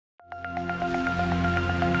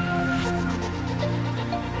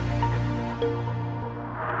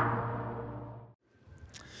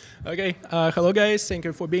Okay, hello guys, thank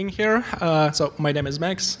you for being here. So my name is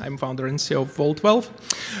Max, I'm founder and CEO of Vault12.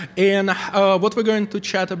 And what we're going to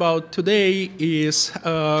chat about today is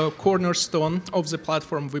cornerstone of the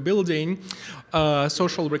platform we're building,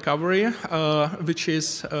 social recovery, which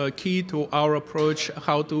is key to our approach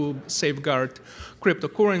how to safeguard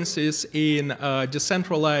cryptocurrencies in a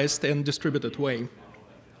decentralized and distributed way.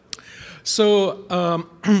 So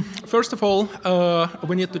first of all,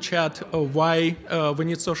 we need to chat why we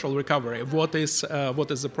need social recovery. What is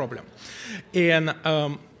the problem? And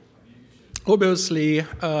obviously,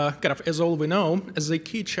 as all we know, the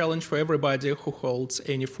key challenge for everybody who holds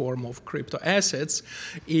any form of crypto assets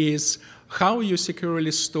is how you securely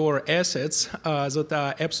store assets that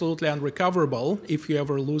are absolutely unrecoverable if you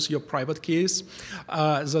ever lose your private keys,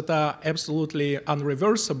 that are absolutely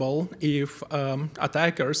unreversible if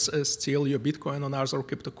attackers steal your Bitcoin or other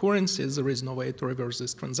cryptocurrencies. There is no way to reverse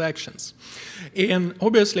these transactions. And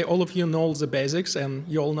obviously, all of you know the basics, and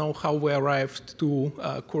you all know how we arrived to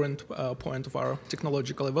current point of our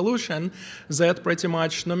technological evolution, that pretty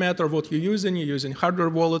much no matter what you're using hardware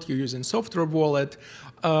wallet, you're using software wallet,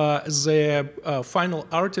 the final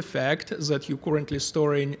artifact that you're currently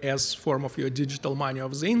storing as form of your digital money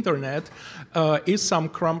of the internet is some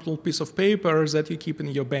crumpled piece of paper that you keep in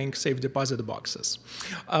your bank safe deposit boxes,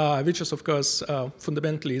 which is, of course,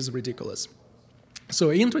 fundamentally is ridiculous. So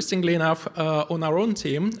interestingly enough, on our own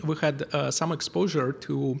team, we had some exposure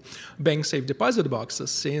to bank safe deposit boxes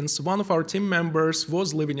since one of our team members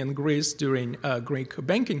was living in Greece during Greek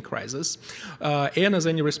banking crisis. And as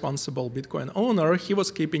any responsible Bitcoin owner, he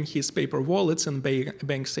was keeping his paper wallets in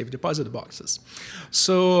bank safe deposit boxes.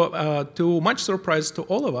 So to much surprise to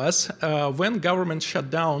all of us, when government shut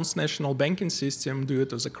down national banking system due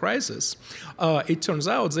to the crisis, it turns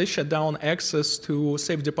out they shut down access to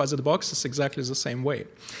safe deposit boxes exactly the same way.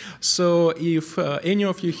 So if any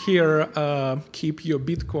of you here keep your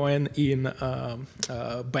Bitcoin in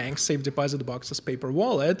bank safe deposit boxes paper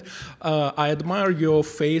wallet, I admire your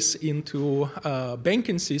faith into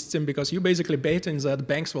banking system, because you're basically betting that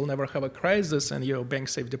banks will never have a crisis and your bank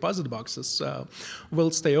safe deposit boxes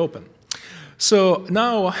will stay open. So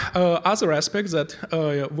now, other aspects that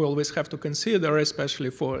we always have to consider,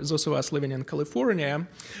 especially for those of us living in California,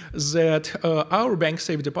 that our bank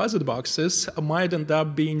safe deposit boxes might end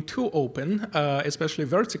up being too open, especially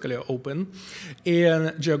vertically open,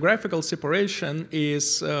 and geographical separation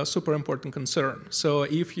is a super important concern. So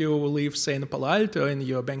if you live, say, in Palo Alto and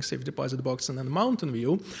your bank safe deposit box in Mountain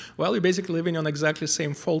View, well, you're basically living on exactly the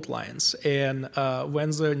same fault lines. And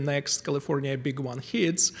when the next California big one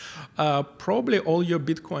hits, probably all your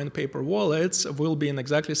Bitcoin paper wallets will be in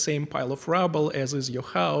exactly the same pile of rubble as is your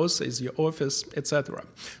house, as your office, etc.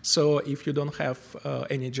 So if you don't have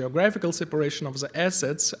any geographical separation of the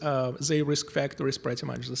assets, the risk factor is pretty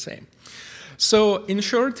much the same. So in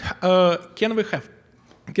short, can we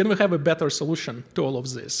have a better solution to all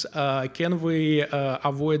of this? Can we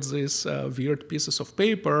avoid these weird pieces of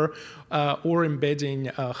paper or embedding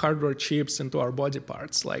hardware chips into our body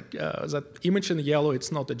parts? Like that image in yellow,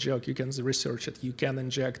 it's not a joke. You can research it. You can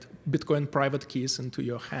inject Bitcoin private keys into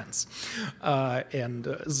your hands. And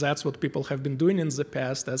that's what people have been doing in the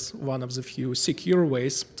past as one of the few secure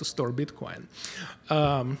ways to store Bitcoin.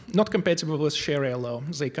 Not compatible with Sharia law.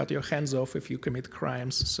 They cut your hands off if you commit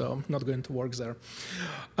crimes, so not going to work there.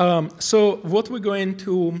 So what we're going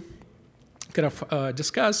to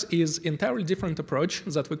discuss is entirely different approach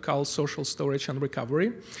that we call social storage and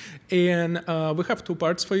recovery. And we have two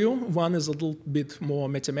parts for you. One is a little bit more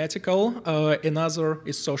mathematical, another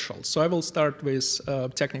is social. So I will start with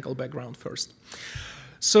technical background first.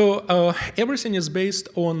 So everything is based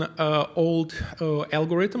on old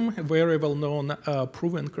algorithm, very well-known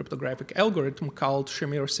proven cryptographic algorithm called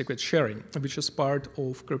Shamir secret sharing, which is part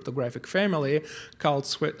of cryptographic family called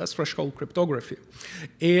threshold cryptography.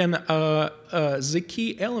 And the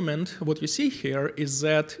key element, what you see here, is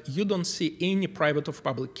that you don't see any private or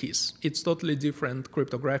public keys. It's totally different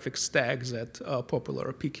cryptographic stack that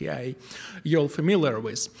popular PKI you're all familiar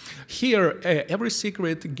with. Here, every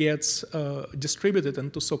secret gets distributed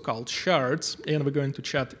into so-called shards, and we're going to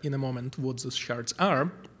chat in a moment what those shards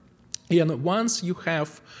are. And once you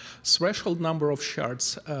have threshold number of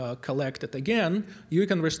shards collected again, you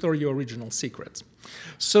can restore your original secrets.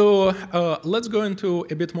 So let's go into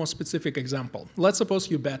a bit more specific example. Let's suppose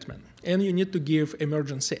you're Batman, and you need to give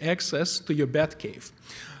emergency access to your Batcave.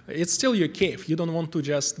 It's still your cave. You don't want to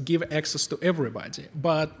just give access to everybody.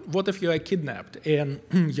 But what if you are kidnapped and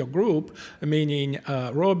your group, meaning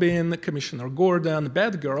Robin, Commissioner Gordon,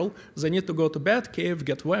 Batgirl, they need to go to Batcave,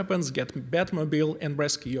 get weapons, get Batmobile, and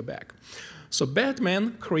rescue you back? So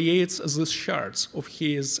Batman creates these shards of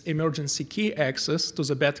his emergency key access to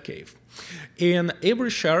the Batcave. And every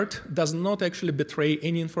shard does not actually betray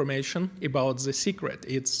any information about the secret.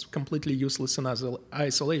 It's completely useless in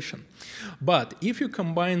isolation. But if you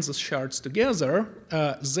combine the shards together,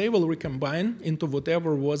 they will recombine into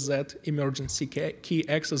whatever was that emergency key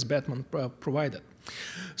access Batman provided.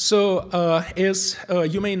 So as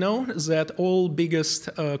you may know that all biggest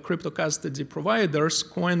crypto custody providers,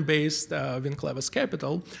 Coinbase, Winklevoss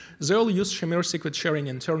Capital, they all use Shamir secret sharing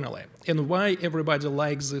internally. And why everybody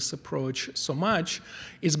likes this approach so much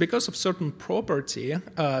is because of certain property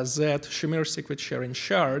that Shamir secret sharing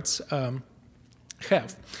shards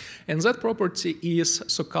have. And that property is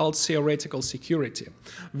so-called theoretical security,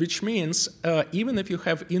 which means even if you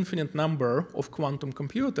have infinite number of quantum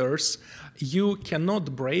computers, you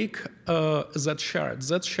cannot break that shard.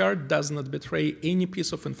 That shard does not betray any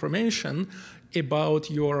piece of information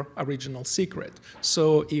about your original secret.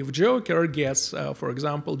 So if Joker gets, for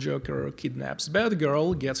example, Joker kidnaps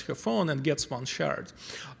Batgirl, gets her phone, and gets one shard,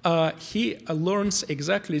 he learns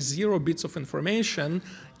exactly 0 bits of information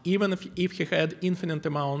even if he had infinite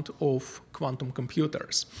amount of quantum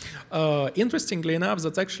computers. Interestingly enough,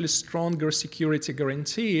 that's actually stronger security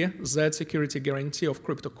guarantee, that security guarantee of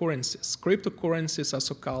cryptocurrencies. Cryptocurrencies are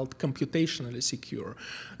so-called computationally secure.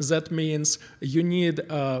 That means you need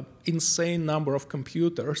an insane number of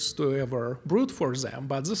computers to ever brute force them,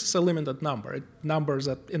 but this is a limited number. Numbers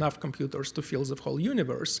that enough computers to fill the whole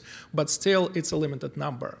universe, but still it's a limited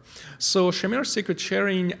number. So Shamir secret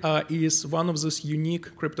sharing is one of those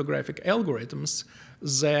unique cryptographic algorithms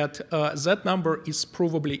that that number is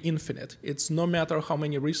provably infinite. It's no matter how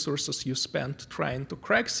many resources you spend trying to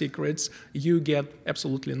crack secrets, you get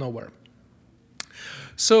absolutely nowhere.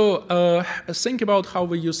 So think about how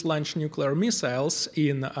we used to launch nuclear missiles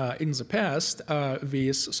in the past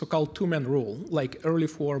with so-called two-man rule, like early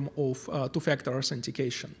form of two-factor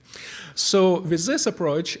authentication. So with this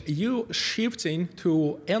approach, you shifting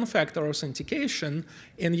to n-factor authentication,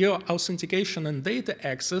 and your authentication and data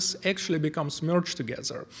access actually becomes merged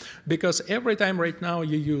together. Because every time right now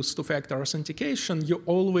you use two-factor authentication, you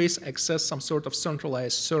always access some sort of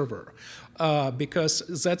centralized server. Because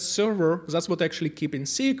that server, that's what actually keeping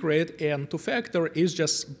secret, and two-factor is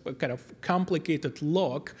just a kind of complicated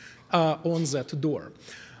lock on that door.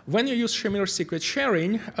 When you use Shamir secret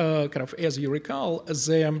sharing, kind of as you recall,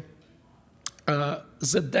 the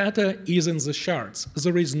data is in the shards.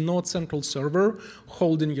 There is no central server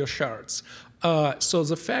holding your shards. So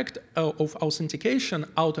the fact of authentication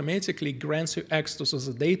automatically grants you access to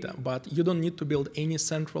the data, but you don't need to build any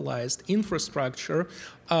centralized infrastructure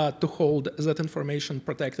to hold that information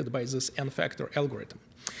protected by this n-factor algorithm.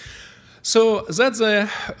 So that's the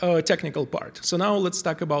technical part. So now let's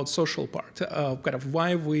talk about social part, kind of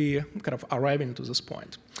why we kind of arriving to this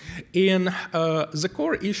point. In the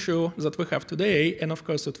core issue that we have today, and of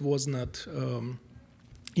course it was not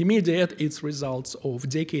immediate, it's results of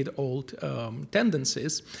decade-old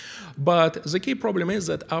tendencies. But the key problem is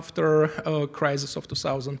that after crisis of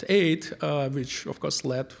 2008, which of course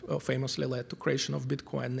famously led to creation of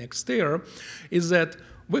Bitcoin next year, is that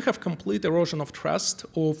we have complete erosion of trust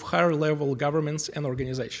of higher-level governments and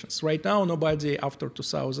organizations. Right now, nobody after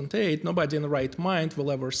 2008, nobody in the right mind will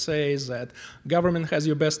ever say that government has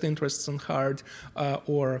your best interests in heart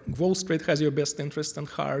or Wall Street has your best interest in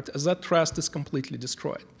heart. That trust is completely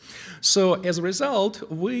destroyed. So as a result,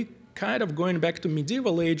 we kind of going back to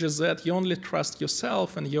medieval ages that you only trust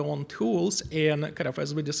yourself and your own tools, and kind of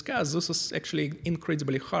as we discussed, this is actually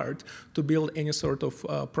incredibly hard to build any sort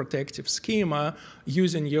of protective schema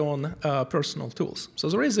using your own personal tools. So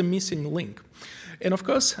there is a missing link. And of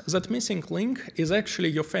course, that missing link is actually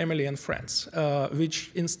your family and friends,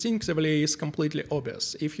 which instinctively is completely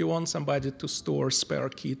obvious. If you want somebody to store spare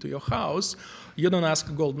key to your house, you don't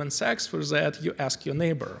ask Goldman Sachs for that, you ask your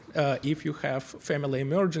neighbor. If you have family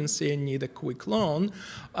emergency and need a quick loan,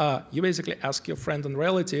 you basically ask your friend and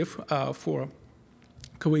relative for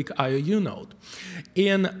quick IOU note.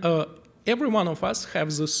 And every one of us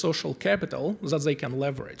has this social capital that they can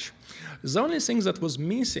leverage. The only thing that was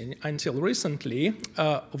missing until recently,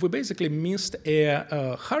 we basically missed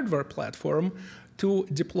a hardware platform to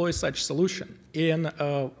deploy such solution. And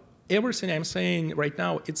everything I'm saying right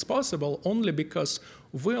now, it's possible only because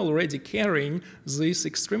we're already carrying these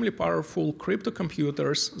extremely powerful crypto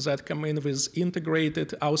computers that come in with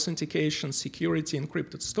integrated authentication, security,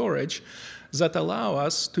 encrypted storage that allow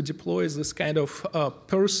us to deploy this kind of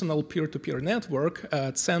personal peer-to-peer network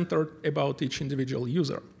centered about each individual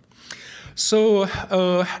user. So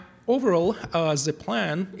Overall, the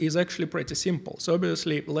plan is actually pretty simple. So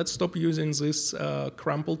obviously, let's stop using these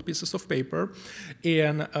crumpled pieces of paper.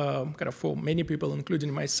 And kind of for many people,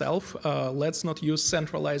 including myself, let's not use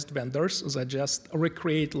centralized vendors that just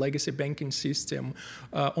recreate legacy banking system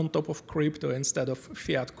on top of crypto instead of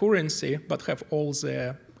fiat currency, but have all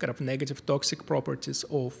the kind of negative toxic properties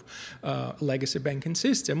of legacy banking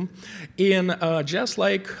system. And just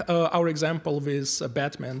like our example with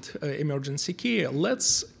Batman emergency key,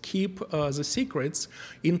 let's keep the secrets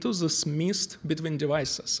into this mist between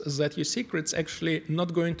devices, that your secrets actually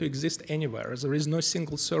not going to exist anywhere. There is no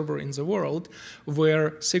single server in the world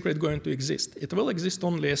where secret going to exist. It will exist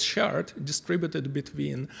only as shard distributed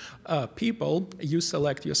between people you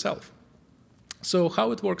select yourself. So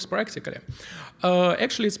how it works practically?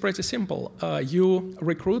 Actually, it's pretty simple. You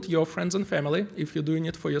recruit your friends and family if you're doing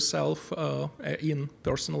it for yourself in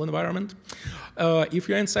personal environment. If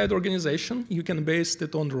you're inside the organization, you can base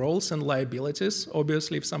it on roles and liabilities.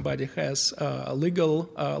 Obviously, if somebody has a legal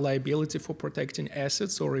liability for protecting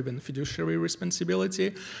assets or even fiduciary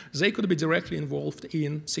responsibility, they could be directly involved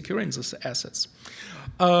in securing these assets.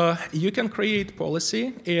 You can create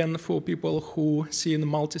policy, and for people who see in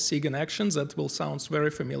multi-sig in action, that will sound very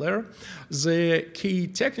familiar. The key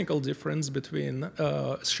technical difference between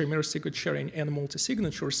Chimera secret sharing and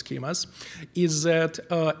multi-signature schemas is that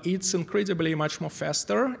it's incredibly much more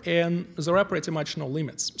faster, and there are pretty much no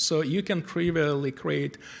limits. So you can trivially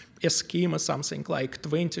create a schema, something like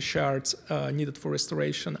 20 shards needed for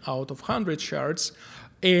restoration out of 100 shards.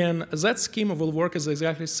 And that schema will work at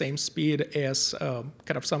exactly the same speed as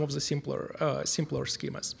kind of some of the simpler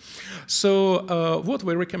schemas. So what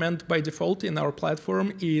we recommend by default in our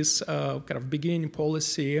platform is kind of beginning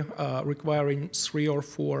policy requiring 3 or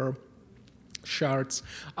 4 shards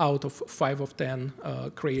out of 5 of 10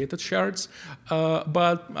 created shards,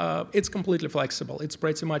 but it's completely flexible. It's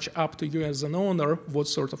pretty much up to you as an owner what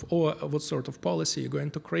sort of policy you're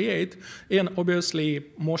going to create, and obviously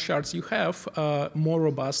more shards you have, more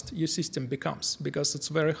robust your system becomes, because it's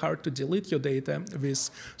very hard to delete your data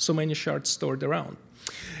with so many shards stored around.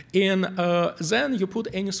 And then you put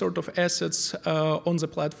any sort of assets on the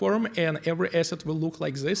platform, and every asset will look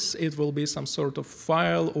like this. It will be some sort of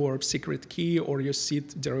file or secret key or your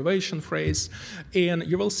seed derivation phrase. And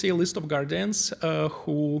you will see a list of guardians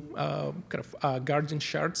who kind of are guardian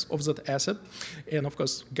shards of that asset. And of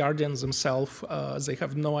course, guardians themselves, they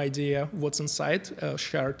have no idea what's inside.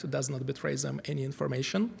 Shard does not betray them any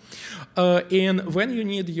information. And when you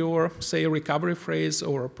need your, say, recovery phrase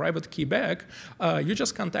or private key back, you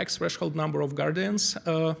just contact threshold number of guardians,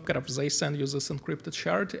 kind of they send you this encrypted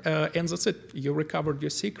shard, and that's it. You recovered your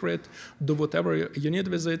secret, do whatever you need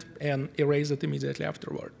with it, and erase it immediately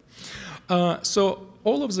afterward. So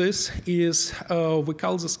all of this is, we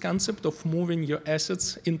call this concept of moving your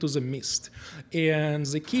assets into the mist. And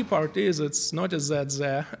the key part is, it's notice that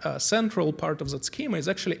the central part of that schema is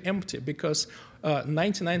actually empty, because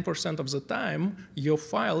 99% of the time, your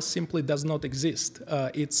file simply does not exist.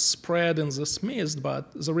 It's spread in this mist,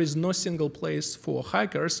 but there is no single place for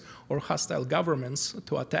hackers or hostile governments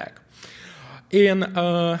to attack. And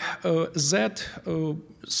that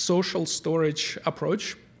social storage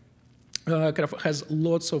approach kind of has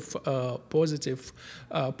lots of positive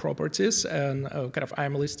properties, and kind of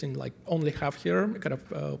I'm listing like only half here. Kind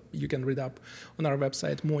of you can read up on our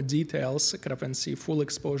website more details, kind of, and see full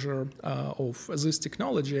exposure of this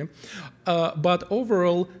technology. But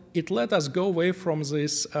overall, it let us go away from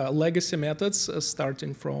these legacy methods,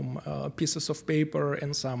 starting from pieces of paper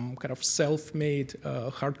and some kind of self-made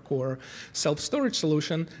hardcore self-storage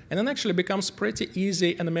solution, and then actually becomes pretty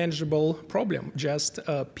easy and manageable problem. Just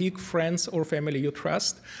pick friends or family you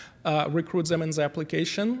trust, recruit them in the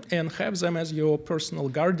application, and have them as your personal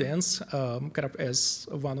guardians. Kind of as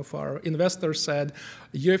one of our investors said,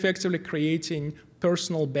 you're effectively creating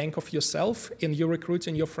personal bank of yourself, and you're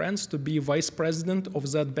recruiting your friends to be vice president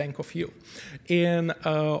of that bank of you. And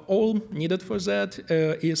all needed for that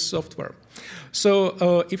is software.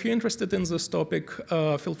 So if you're interested in this topic,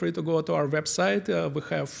 feel free to go to our website. We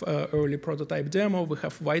have early prototype demo, we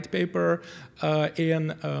have white paper,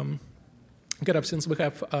 and kind of, since we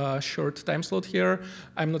have a short time slot here,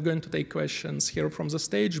 I'm not going to take questions here from the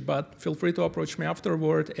stage, but feel free to approach me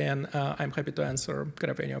afterward, and I'm happy to answer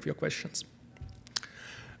kind of any of your questions.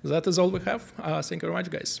 That is all we have. Thank you very much,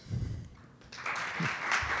 guys.